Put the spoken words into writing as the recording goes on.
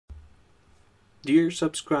Dear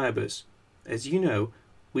subscribers, as you know,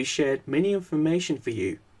 we shared many information for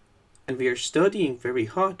you, and we are studying very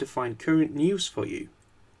hard to find current news for you.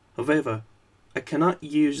 However, I cannot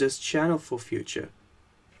use this channel for future.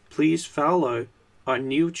 Please follow our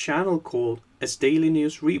new channel called as Daily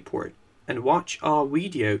News Report and watch our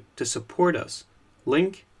video to support us.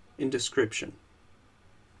 Link in description.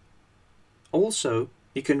 Also,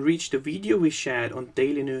 you can reach the video we shared on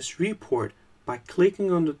Daily News Report by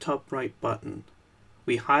clicking on the top right button.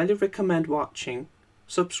 We highly recommend watching,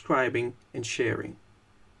 subscribing, and sharing.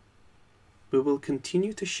 We will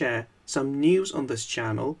continue to share some news on this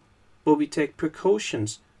channel, but we take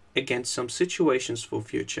precautions against some situations for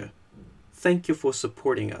future. Thank you for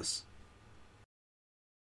supporting us.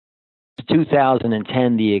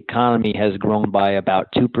 2010, the economy has grown by about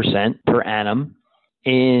 2% per annum.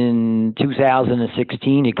 In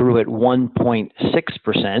 2016, it grew at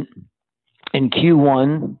 1.6%. In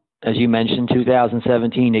Q1, as you mentioned,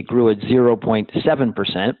 2017, it grew at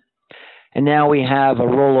 0.7%. And now we have a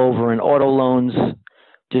rollover in auto loans,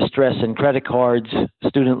 distress in credit cards,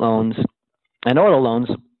 student loans, and auto loans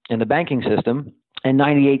in the banking system, and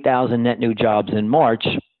 98,000 net new jobs in March.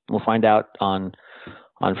 We'll find out on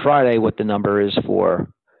Friday what the number is for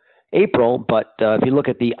April. But if you look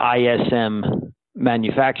at the ISM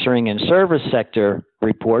manufacturing and service sector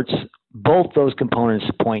reports, both those components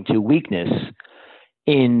point to weakness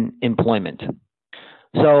in employment.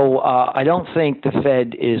 So I don't think the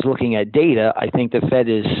Fed is looking at data. I think the Fed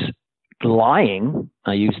is lying.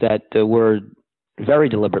 I use that word very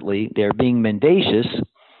deliberately. They're being mendacious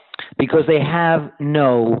because they have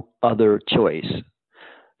no other choice.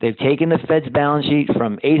 They've taken the Fed's balance sheet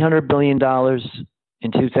from $800 billion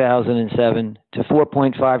in 2007 to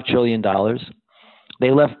 $4.5 trillion.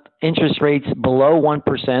 They left interest rates below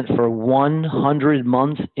 1% for 100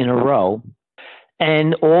 months in a row.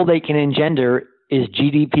 And all they can engender is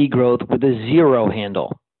GDP growth with a zero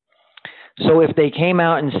handle. So if they came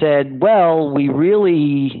out and said, well, we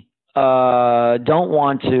really don't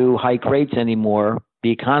want to hike rates anymore,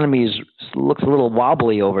 the economy looks a little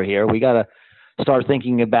wobbly over here, we got to start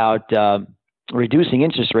thinking about reducing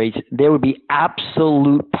interest rates, there would be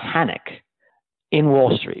absolute panic in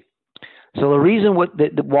Wall Street. So the reason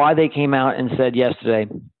why they came out and said yesterday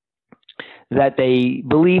that they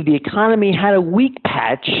believe the economy had a weak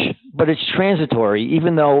patch, but it's transitory,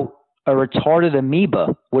 even though a retarded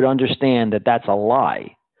amoeba would understand that that's a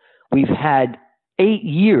lie. We've had 8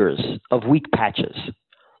 years of weak patches.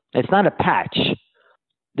 It's not a patch.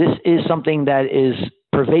 This is something that is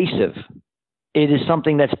pervasive. It is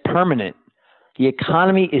something that's permanent. The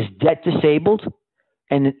economy is debt disabled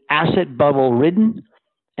and asset bubble ridden,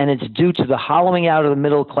 and it's due to the hollowing out of the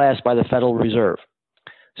middle class by the Federal Reserve.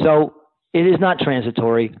 So it is not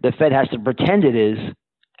transitory. The Fed has to pretend it is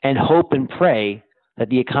and hope and pray that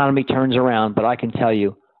the economy turns around. But I can tell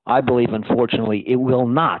you, I believe, unfortunately, it will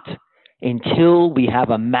not until we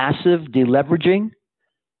have a massive deleveraging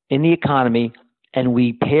in the economy and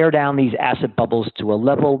we pare down these asset bubbles to a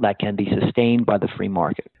level that can be sustained by the free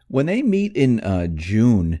market. When they meet in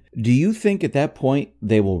June, do you think at that point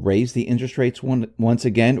they will raise the interest rates once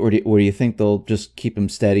again, or do you think they'll just keep them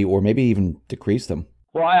steady or maybe even decrease them?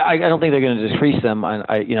 Well, I don't think they're going to decrease them.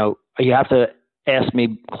 You have to ask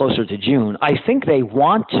me closer to June. I think they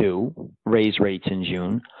want to raise rates in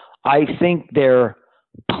June. I think they're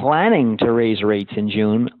planning to raise rates in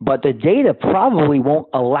June, but the data probably won't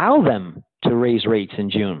allow them to raise rates in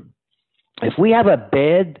June. If we have a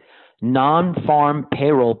bad non-farm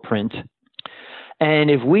payroll print, and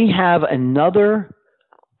if we have another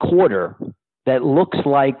quarter that looks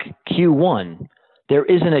like Q1, there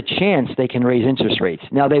isn't a chance they can raise interest rates.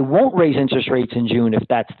 Now, they won't raise interest rates in June if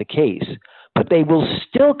that's the case, but they will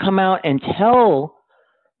still come out and tell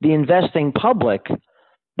the investing public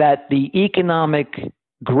that the economic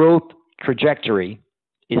growth trajectory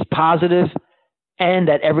is positive and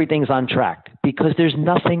that everything's on track, because there's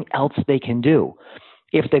nothing else they can do.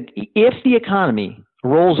 If the economy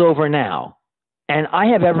rolls over now, and I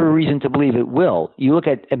have every reason to believe it will, you look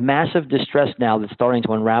at a massive distress now that's starting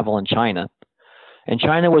to unravel in China, and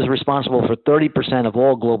China was responsible for 30% of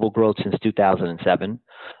all global growth since 2007.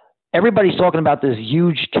 Everybody's talking about this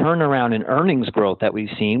huge turnaround in earnings growth that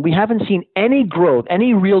we've seen. We haven't seen any growth,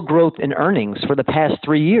 any real growth in earnings for the past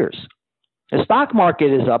 3 years. The stock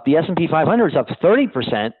market is up. The S&P 500 is up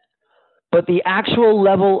 30%, but the actual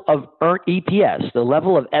level of EPS, the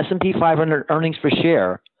level of S&P 500 earnings per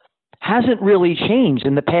share, hasn't really changed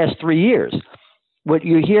in the past 3 years. What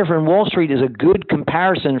you hear from Wall Street is a good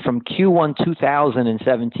comparison from Q1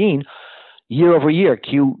 2017 year over year,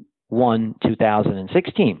 Q1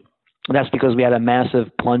 2016. That's because we had a massive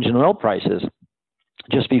plunge in oil prices.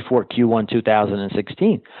 just before Q1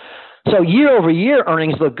 2016. So year over year,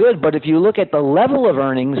 earnings look good, but if you look at the level of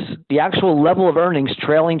earnings, the actual level of earnings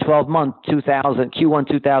trailing 12 month Q1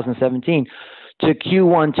 2017 to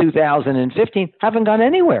Q1 2015 haven't gone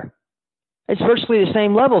anywhere. It's virtually the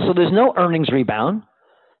same level. So there's no earnings rebound.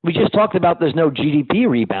 We just talked about there's no GDP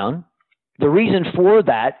rebound. The reason for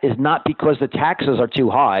that is not because the taxes are too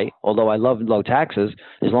high, although I love low taxes,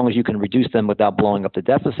 as long as you can reduce them without blowing up the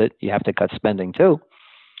deficit. You have to cut spending too.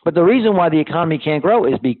 But the reason why the economy can't grow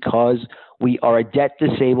is because we are a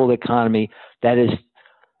debt-disabled economy that is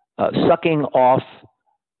sucking off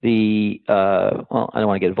the, well, I don't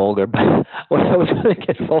want to get vulgar, but well, I was going to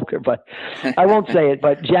get vulgar, but I won't say it.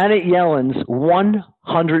 But Janet Yellen's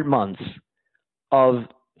 100 months of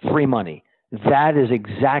free money, that is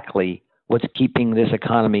exactly what's keeping this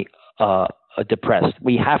economy depressed.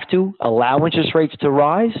 We have to allow interest rates to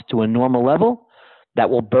rise to a normal level that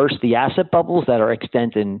will burst the asset bubbles that are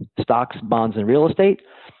extant in stocks, bonds, and real estate.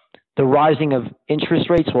 The rising of interest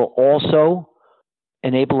rates will also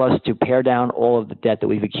enable us to pare down all of the debt that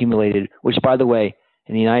we've accumulated, which, by the way,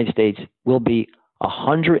 in the United States will be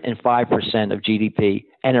 105% of GDP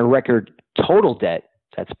and a record total debt,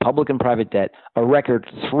 that's public and private debt, a record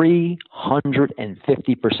 350%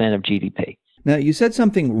 of GDP. Now, you said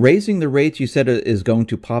something, raising the rates, you said is going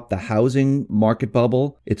to pop the housing market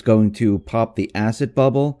bubble. It's going to pop the asset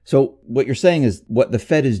bubble. So what you're saying is what the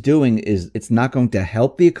Fed is doing is it's not going to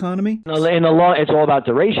help the economy? In the long, it's all about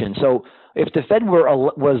duration. So if the Fed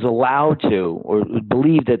was allowed to or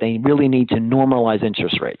believed that they really need to normalize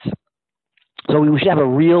interest rates, so we should have a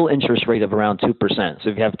real interest rate of around 2%. So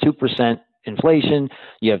if you have 2% inflation,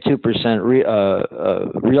 you have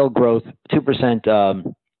 2% real growth,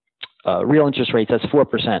 2% real interest rates, that's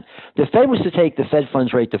 4%. The Fed was to take the Fed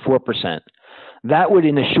funds rate to 4%. That would,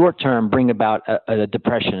 in the short term, bring about a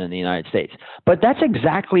depression in the United States. But that's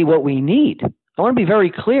exactly what we need. I want to be very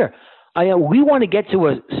clear. We want to get to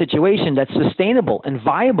a situation that's sustainable and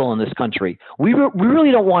viable in this country. We really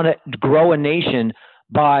don't want to grow a nation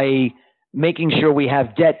by making sure we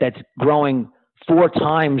have debt that's growing 4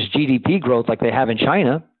 times GDP growth like they have in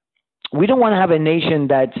China. We don't want to have a nation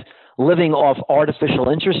that's living off artificial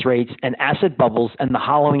interest rates and asset bubbles and the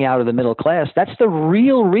hollowing out of the middle class. That's the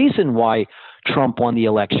real reason why Trump won the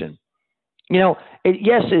election. You know,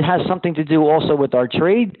 yes, it has something to do also with our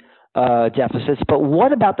trade deficits, but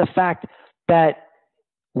what about the fact that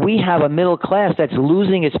we have a middle class that's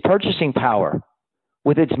losing its purchasing power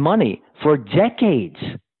with its money for decades?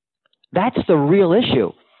 That's the real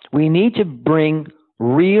issue. We need to bring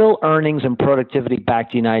real earnings and productivity back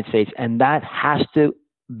to the United States, and that has to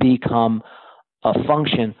become a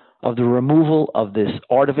function of the removal of this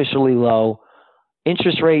artificially low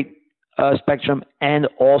interest rate spectrum and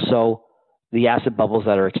also the asset bubbles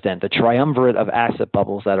that are extant, the triumvirate of asset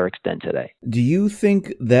bubbles that are extant today. Do you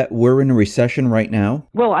think that we're in a recession right now?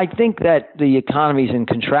 Well, I think that the economy is in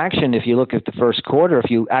contraction. If you look at the first quarter,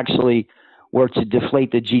 if you actually were to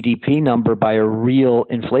deflate the GDP number by a real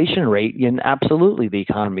inflation rate, then absolutely the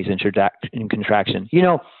economy is in contraction. You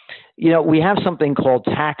know, we have something called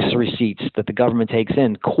tax receipts that the government takes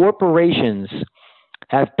in. Corporations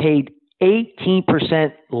have paid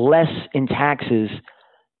 18% less in taxes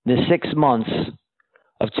in the 6 months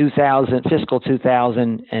of fiscal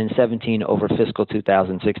 2017 over fiscal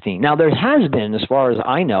 2016. Now, there has been, as far as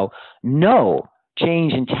I know, no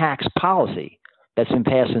change in tax policy that's been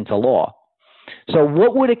passed into law. So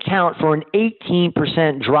what would account for an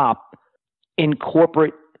 18% drop in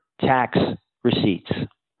corporate tax receipts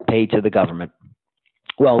paid to the government?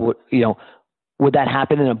 Well, you know, would that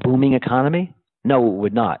happen in a booming economy? No, it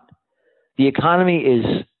would not. The economy is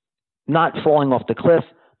not falling off the cliff,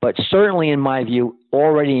 but certainly, in my view,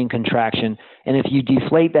 already in contraction. And if you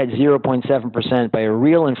deflate that 0.7% by a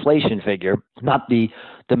real inflation figure, not the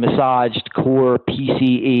massaged core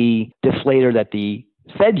PCE deflator that the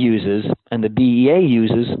Fed uses and the BEA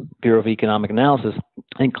uses, Bureau of Economic Analysis,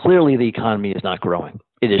 and clearly the economy is not growing.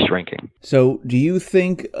 It is shrinking. So do you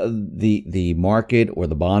think the market or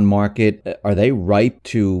the bond market, are they ripe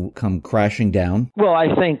to come crashing down? Well,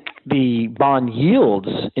 I think the bond yields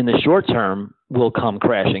in the short term will come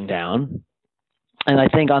crashing down. And I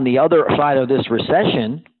think on the other side of this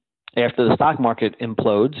recession, after the stock market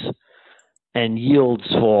implodes and yields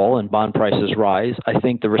fall and bond prices rise, I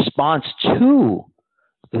think the response to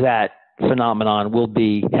that phenomenon will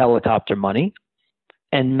be helicopter money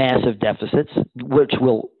and massive deficits, which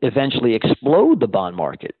will eventually explode the bond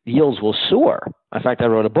market. Yields will soar. In fact, I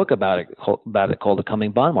wrote a book about it called The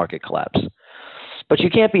Coming Bond Market Collapse. But you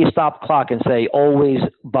can't be a stop clock and say, always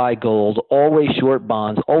buy gold, always short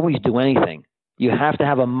bonds, always do anything. You have to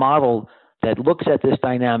have a model that looks at this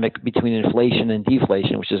dynamic between inflation and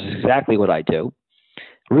deflation, which is exactly what I do,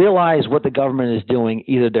 realize what the government is doing.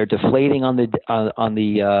 Either they're deflating on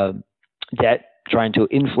the debt, trying to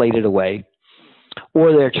inflate it away,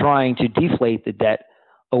 or they're trying to deflate the debt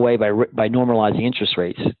away by normalizing interest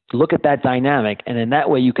rates. Look at that dynamic, and in that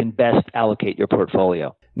way you can best allocate your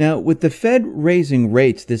portfolio. Now, with the Fed raising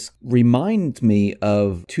rates, this reminds me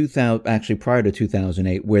of prior to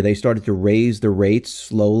 2008, where they started to raise the rates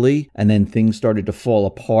slowly, and then things started to fall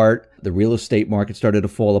apart. The real estate market started to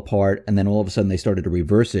fall apart, and then all of a sudden they started to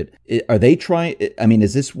reverse it. Are they trying? I mean,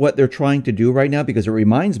 is this what they're trying to do right now? Because it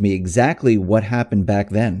reminds me exactly what happened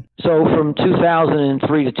back then. So from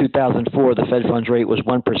 2003 to 2004, the Fed funds rate was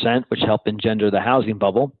 1%, which helped engender the housing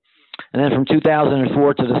bubble. And then from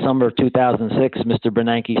 2004 to the summer of 2006, Mr.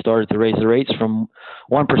 Bernanke started to raise the rates from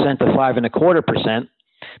 1% to 5.25%.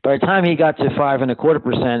 By the time he got to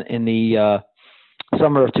 5.25% in the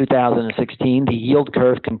summer of 2016, the yield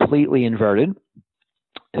curve completely inverted.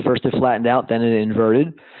 At first it flattened out, then it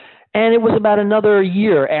inverted. And it was about another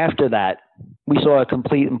year after that, we saw a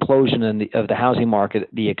complete implosion of the housing market,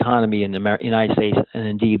 the economy in the United States, and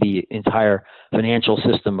indeed the entire financial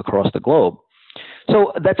system across the globe.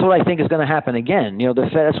 So that's what I think is going to happen again. You know, the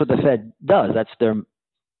Fed, that's what the Fed does. That's their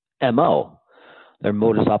MO, their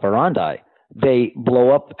modus operandi. They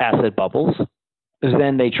blow up asset bubbles.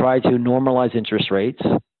 Then they try to normalize interest rates.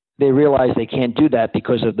 They realize they can't do that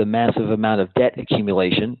because of the massive amount of debt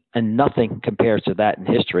accumulation, and nothing compares to that in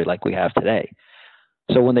history like we have today.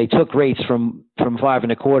 So when they took rates from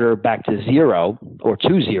 5.25 back to zero, or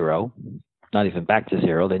to zero, not even back to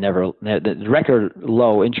zero, the record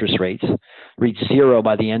low interest rates reached zero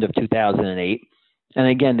by the end of 2008. And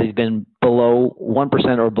again, they've been below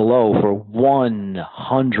 1% or below for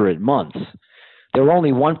 100 months. They were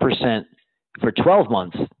only 1% for 12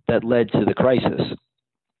 months that led to the crisis,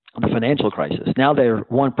 the financial crisis. Now they're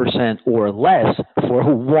 1% or less for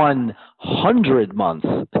 100 months.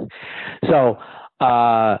 So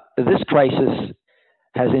this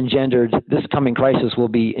coming crisis will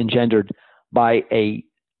be engendered by a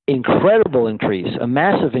incredible increase, a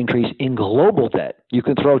massive increase in global debt. You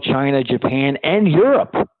can throw China, Japan, and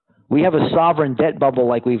Europe. We have a sovereign debt bubble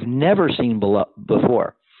like we've never seen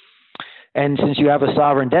before. And since you have a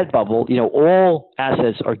sovereign debt bubble, you know, all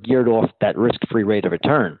assets are geared off that risk-free rate of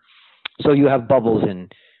return. So you have bubbles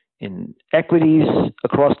in equities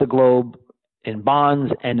across the globe, in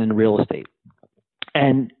bonds, and in real estate.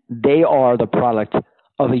 And they are the product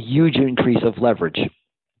of a huge increase of leverage.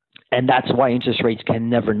 And that's why interest rates can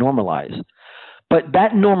never normalize. But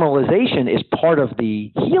that normalization is part of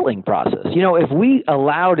the healing process. You know, if we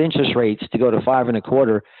allowed interest rates to go to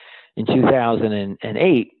 5.25 in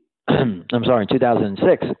 2008, in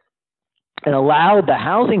 2006, and allowed the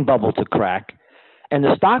housing bubble to crack and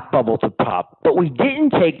the stock bubble to pop, but we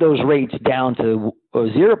didn't take those rates down to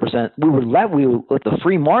 0%, we would let the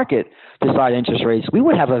free market decide interest rates, we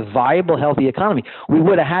would have a viable, healthy economy. We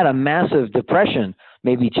would have had a massive depression,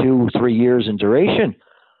 maybe 2-3 years in duration.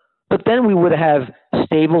 But then we would have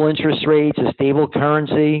stable interest rates, a stable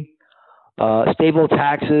currency, stable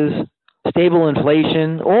taxes, stable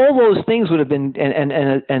inflation. All those things would have been,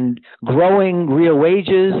 and growing real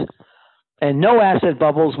wages, and no asset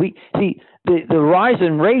bubbles. We see the rise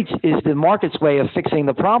in rates is the market's way of fixing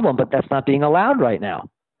the problem, but that's not being allowed right now.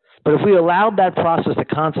 But if we allowed that process to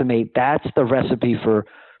consummate, that's the recipe for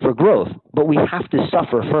growth. But we have to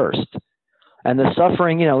suffer first. And the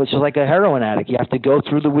suffering, you know, it's just like a heroin addict. You have to go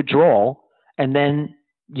through the withdrawal, and then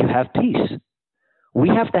you have peace. We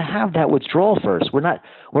have to have that withdrawal first. We're not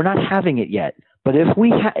having it yet. But if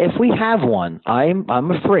we have one,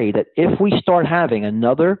 I'm afraid that if we start having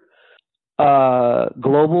another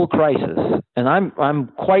global crisis, and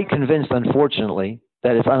I'm quite convinced, unfortunately,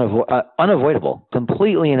 that it's unavoidable,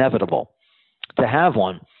 completely inevitable to have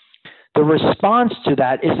one. The response to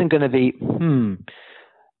that isn't going to be,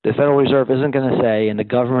 the Federal Reserve isn't going to say, and the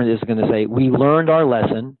government isn't going to say, we learned our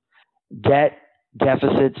lesson, debt,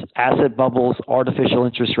 deficits, asset bubbles, artificial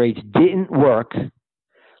interest rates didn't work.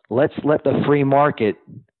 Let's let the free market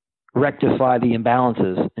rectify the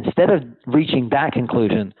imbalances. Instead of reaching that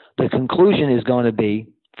conclusion, the conclusion is going to be,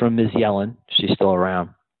 from Ms. Yellen, she's still around,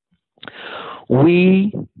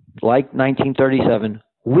 we, like 1937,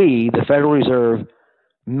 we, the Federal Reserve,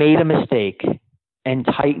 made a mistake and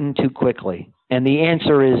tightened too quickly. And the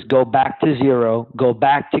answer is go back to zero, go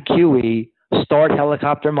back to QE, start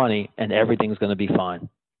helicopter money, and everything's going to be fine.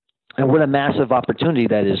 And what a massive opportunity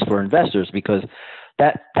that is for investors, because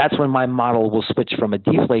that's when my model will switch from a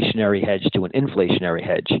deflationary hedge to an inflationary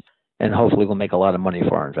hedge, and hopefully we'll make a lot of money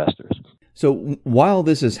for our investors. So while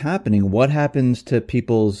this is happening, what happens to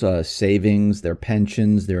people's savings, their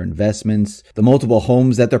pensions, their investments, the multiple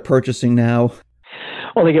homes that they're purchasing now?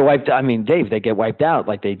 Well, they get wiped. I mean, Dave, they get wiped out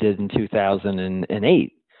like they did in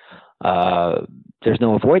 2008. There's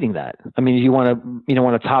no avoiding that. I mean, you want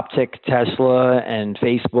to top tick Tesla and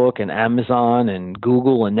Facebook and Amazon and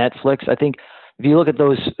Google and Netflix. I think if you look at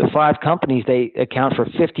those 5 companies, they account for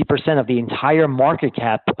 50% of the entire market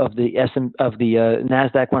cap of the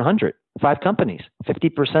Nasdaq 100. 5 companies,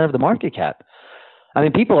 50% of the market cap. I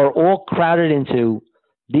mean, people are all crowded into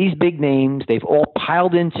these big names. They've all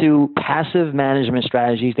piled into passive management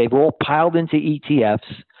strategies. They've all piled into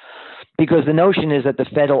ETFs. Because the notion is that the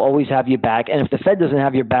Fed will always have you back. And if the Fed doesn't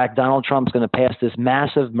have your back, Donald Trump's going to pass this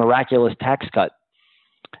massive, miraculous tax cut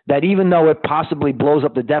that even though it possibly blows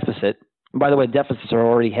up the deficit, and by the way, deficits are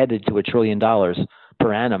already headed to $1 trillion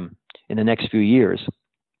per annum in the next few years,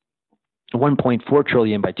 1.4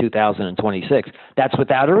 trillion by 2026. That's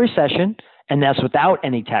without a recession, and that's without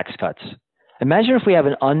any tax cuts. Imagine if we have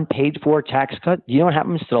an unpaid for tax cut. You know what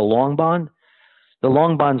happens to the long bond? The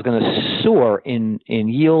long bond's going to soar in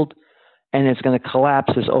yield, and it's going to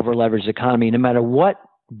collapse this over-leveraged economy, no matter what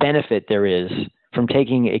benefit there is from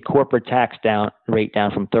taking a corporate tax rate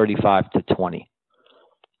down from 35 to 20.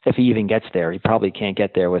 If he even gets there, he probably can't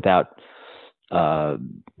get there without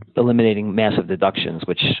eliminating massive deductions,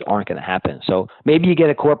 which aren't going to happen. So maybe you get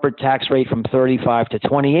a corporate tax rate from 35 to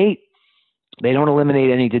 28. They don't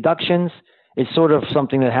eliminate any deductions. It's sort of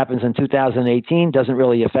something that happens in 2018, doesn't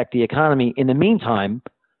really affect the economy. In the meantime,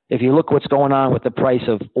 if you look what's going on with the price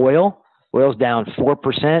of oil, oil's down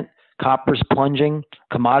 4%, copper's plunging,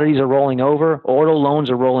 commodities are rolling over, auto loans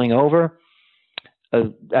are rolling over.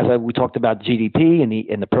 We talked about GDP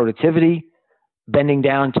and the productivity bending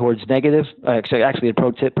down towards negative. Actually,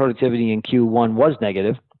 the productivity in Q1 was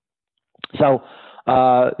negative. So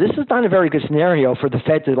this is not a very good scenario for the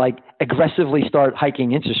Fed to aggressively start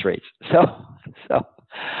hiking interest rates.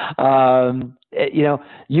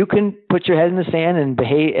 You can put your head in the sand and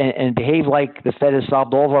behave like the Fed has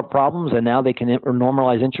solved all of our problems and now they can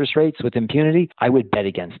normalize interest rates with impunity. I would bet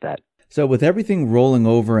against that. So with everything rolling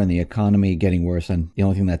over and the economy getting worse, and the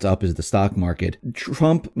only thing that's up is the stock market,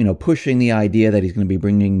 Trump, pushing the idea that he's going to be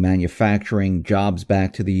bringing manufacturing jobs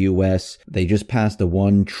back to the U.S. They just passed a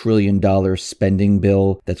 $1 trillion spending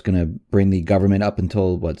bill that's going to bring the government up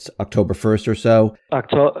until, October 1st or so?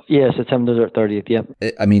 September 30th, yep.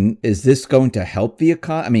 I mean, is this going to help the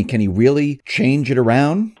economy? I mean, can he really change it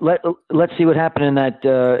around? Let's see what happened in that,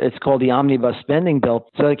 it's called the omnibus spending bill.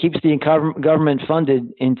 So it keeps the government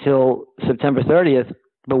funded until September 30th.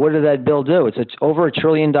 But what did that bill do? It's over $1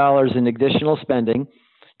 trillion in additional spending,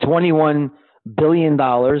 $21 billion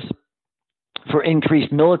for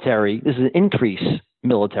increased military. This is an increase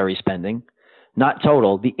military spending, not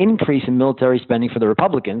total. The increase in military spending for the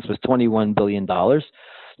Republicans was $21 billion.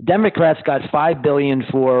 Democrats got $5 billion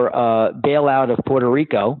for bailout of Puerto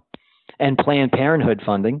Rico and Planned Parenthood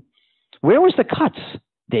funding. Where was the cuts,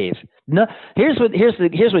 Dave? No, here's what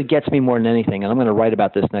gets me more than anything, and I'm going to write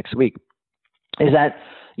about this next week, is that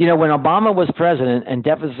when Obama was president and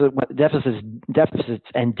deficits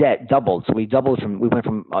and debt doubled, so we went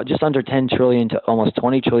from just under 10 trillion to almost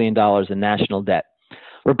 $20 trillion in national debt.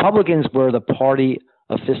 Republicans were the party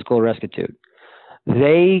of fiscal rectitude.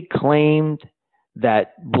 They claimed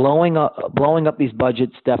that blowing up these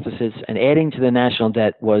budgets deficits and adding to the national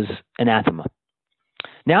debt was anathema.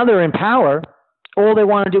 Now they're in power. All they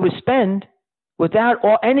want to do is spend without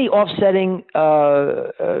any offsetting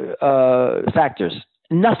factors.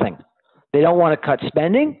 Nothing. They don't want to cut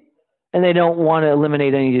spending, and they don't want to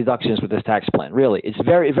eliminate any deductions with this tax plan. Really, it's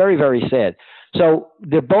very, very, very sad. So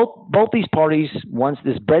they're both these parties, once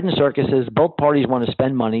this bread and circuses, both parties want to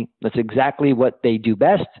spend money. That's exactly what they do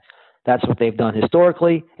best. That's what they've done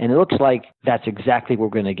historically, and it looks like that's exactly what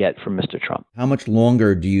we're going to get from Mr. Trump. How much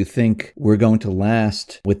longer do you think we're going to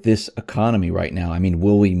last with this economy right now? I mean,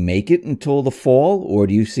 will we make it until the fall, or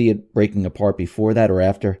do you see it breaking apart before that or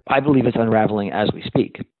after? I believe it's unraveling as we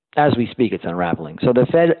speak. As we speak, it's unraveling. So the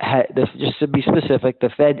Fed, just to be specific, the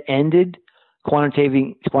Fed ended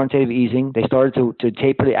quantitative easing. They started to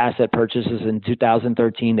taper the asset purchases in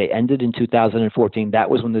 2013. They ended in 2014. That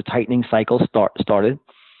was when the tightening cycle started.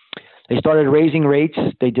 They started raising rates.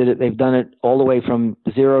 They've done it all the way from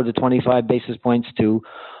 0 to 25 basis points to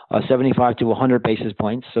 75 to 100 basis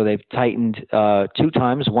points. So they've tightened 2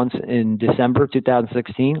 times, once in December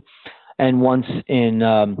 2016 and once in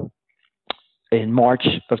March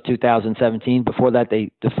of 2017. Before that,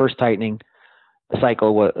 the first tightening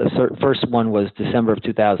cycle first one was December of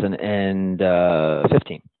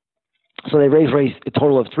 2015. So they raised a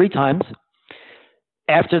total of 3 times.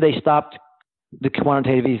 after they stopped the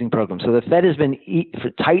quantitative easing program. So the Fed has been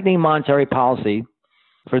tightening monetary policy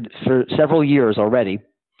for several years already,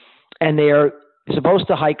 and they are supposed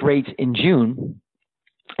to hike rates in June.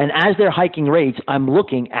 And as they're hiking rates, I'm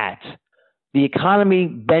looking at the economy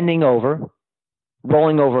bending over,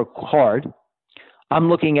 rolling over hard. I'm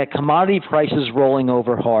looking at commodity prices rolling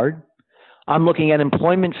over hard. I'm looking at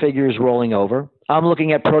employment figures rolling over. I'm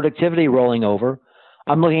looking at productivity rolling over.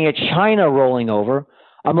 I'm looking at China rolling over.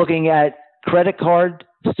 I'm looking at credit card,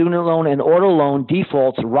 student loan, and auto loan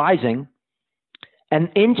defaults rising. And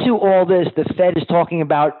into all this, the Fed is talking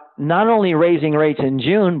about not only raising rates in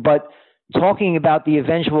June, but talking about the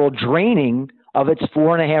eventual draining of its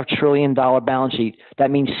 $4.5 trillion balance sheet. That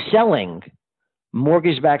means selling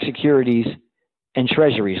mortgage-backed securities and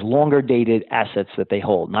treasuries, longer dated assets that they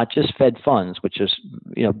hold, not just Fed funds, which is,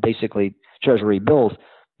 basically treasury bills.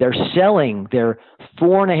 They're selling their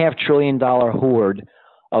 $4.5 trillion hoard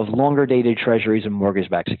of longer dated treasuries and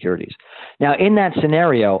mortgage-backed securities. Now, in that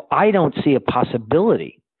scenario, I don't see a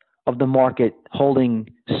possibility of the market holding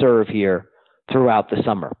serve here throughout the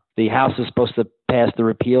summer. The House is supposed to pass the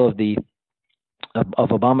repeal of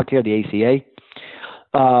Obamacare, the ACA.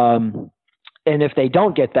 And if they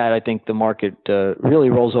don't get that, I think the market really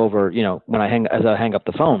rolls over, as I hang up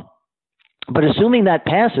the phone. But assuming that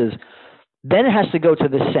passes, then it has to go to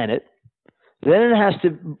the Senate. Then it has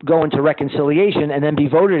to go into reconciliation and then be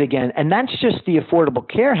voted again. And that's just the Affordable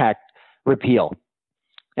Care Act repeal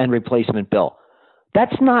and replacement bill.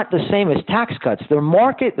 That's not the same as tax cuts.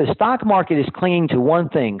 The stock market is clinging to one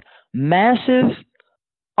thing: massive,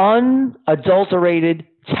 unadulterated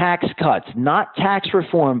tax cuts, not tax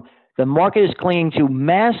reform. The market is clinging to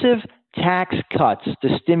massive tax cuts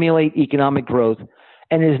to stimulate economic growth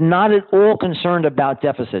and is not at all concerned about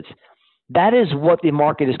deficits. That is what the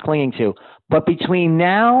market is clinging to. But between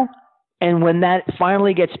now and when that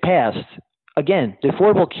finally gets passed, again, the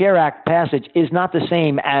Affordable Care Act passage is not the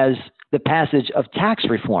same as the passage of tax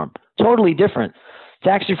reform. Totally different.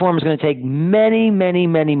 Tax reform is going to take many, many,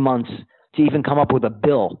 many months to even come up with a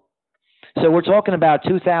bill. So we're talking about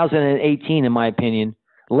 2018, in my opinion,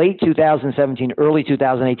 late 2017, early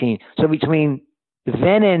 2018. So between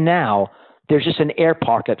then and now, there's just an air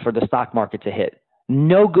pocket for the stock market to hit.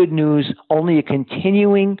 No good news, only a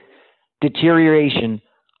continuing deterioration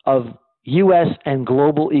of U.S. and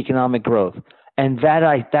global economic growth. And that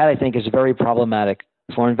I think is very problematic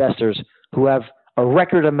for investors who have a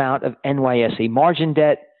record amount of NYSE margin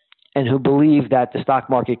debt and who believe that the stock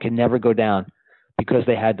market can never go down because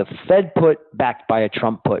they had the Fed put backed by a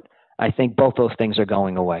Trump put. I think both those things are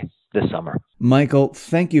going away this summer. Michael,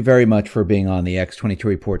 thank you very much for being on the X22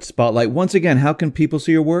 Report Spotlight. Once again, how can people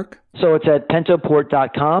see your work? So it's at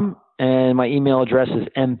pentoport.com, and my email address is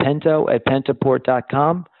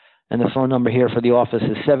mpento@pentoport.com. And the phone number here for the office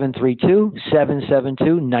is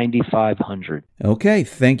 732-772-9500. Okay,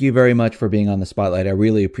 thank you very much for being on the Spotlight. I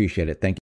really appreciate it. Thank you.